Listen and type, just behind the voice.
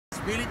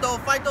Phyto,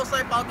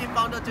 Phytoscience Power Team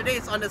founder. Today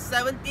is on the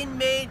 17th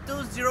May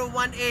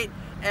 2018,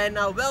 and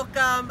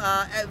welcome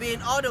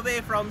Edwin all the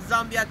way from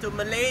Zambia to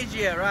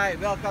Malaysia, right?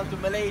 Welcome to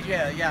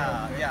Malaysia.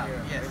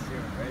 Thank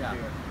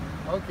you.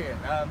 Okay,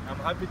 I'm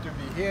happy to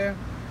be here.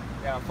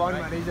 Yeah, I found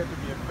Malaysia to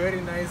be a very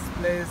nice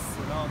place,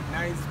 you know,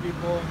 nice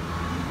people,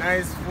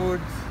 nice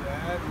food,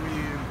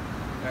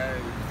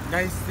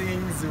 nice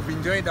things. We've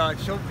enjoyed our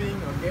shopping,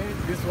 okay?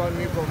 This 1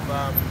 week of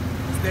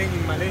staying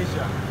in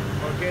Malaysia.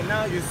 Okay,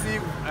 now you see,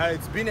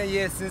 it's been a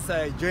year since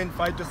I joined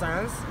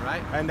Phytoscience,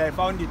 right? And I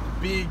found it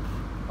big.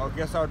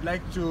 Okay, so I'd like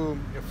to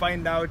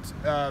find out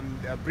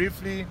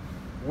briefly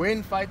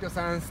when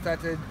Phytoscience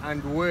started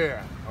and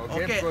where.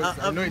 Okay, because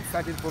I know it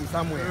started from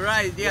somewhere.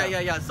 Right,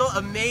 yeah. So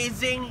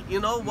amazing, you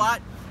know what?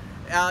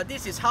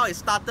 This is how it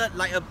started,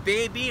 like a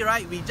baby,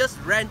 right? We just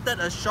rented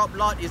a shop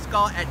lot. It's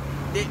called at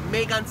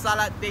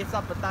Salak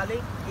Desa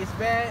Petaling. It's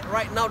where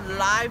right now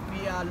live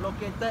we are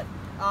located.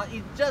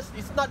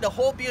 It's not the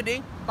whole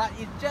building, but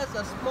it's just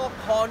a small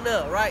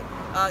corner, right?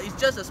 It's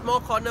just a small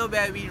corner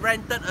where we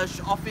rented a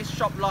office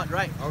shop lot,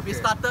 right? Okay. We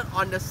started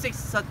on the 6th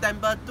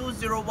September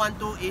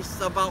 2012. It's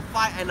about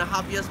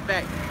 5.5 years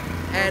back.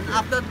 And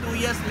after 2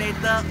 years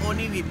later,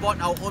 only we bought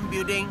our own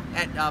building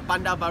at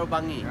Bandar Baru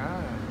Bangi.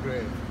 Ah,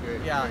 great.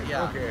 Yeah.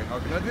 Okay.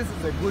 Now this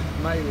is a good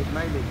mileage,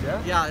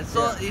 yeah? Yeah,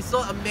 so it's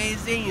so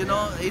amazing, you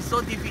know, it's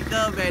so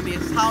difficult when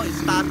it's how it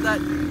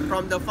started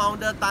from the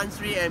founder Tan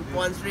Sri and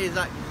Puan Sri. It's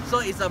like, so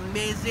it's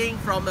amazing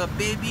from a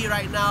baby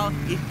right now.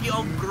 It keep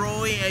on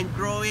growing and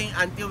growing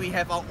until we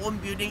have our own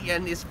building,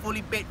 and it's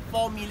fully paid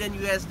 $4 million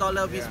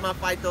with my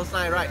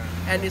Phytoscience, right?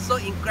 And it's so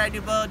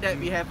incredible that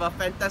we have a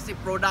fantastic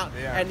product,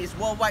 and it's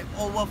worldwide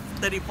over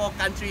 34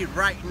 countries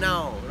right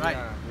now, right?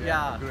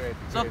 Yeah. Great.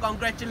 So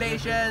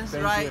congratulations,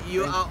 Thank right?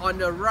 You are on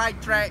the right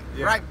track,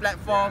 right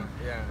platform,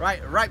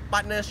 right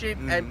partnership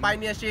and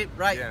pioneership,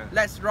 right?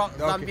 Let's rock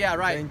Zambia,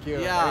 right? Thank you.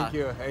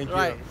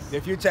 Right.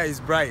 The future is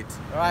bright.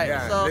 Right.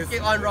 So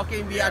keep on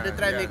rocking. We are the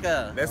trend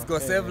maker. Let's go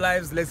save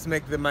lives. Let's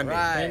make the money.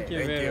 Right. Thank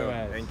you very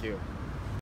much. Thank you.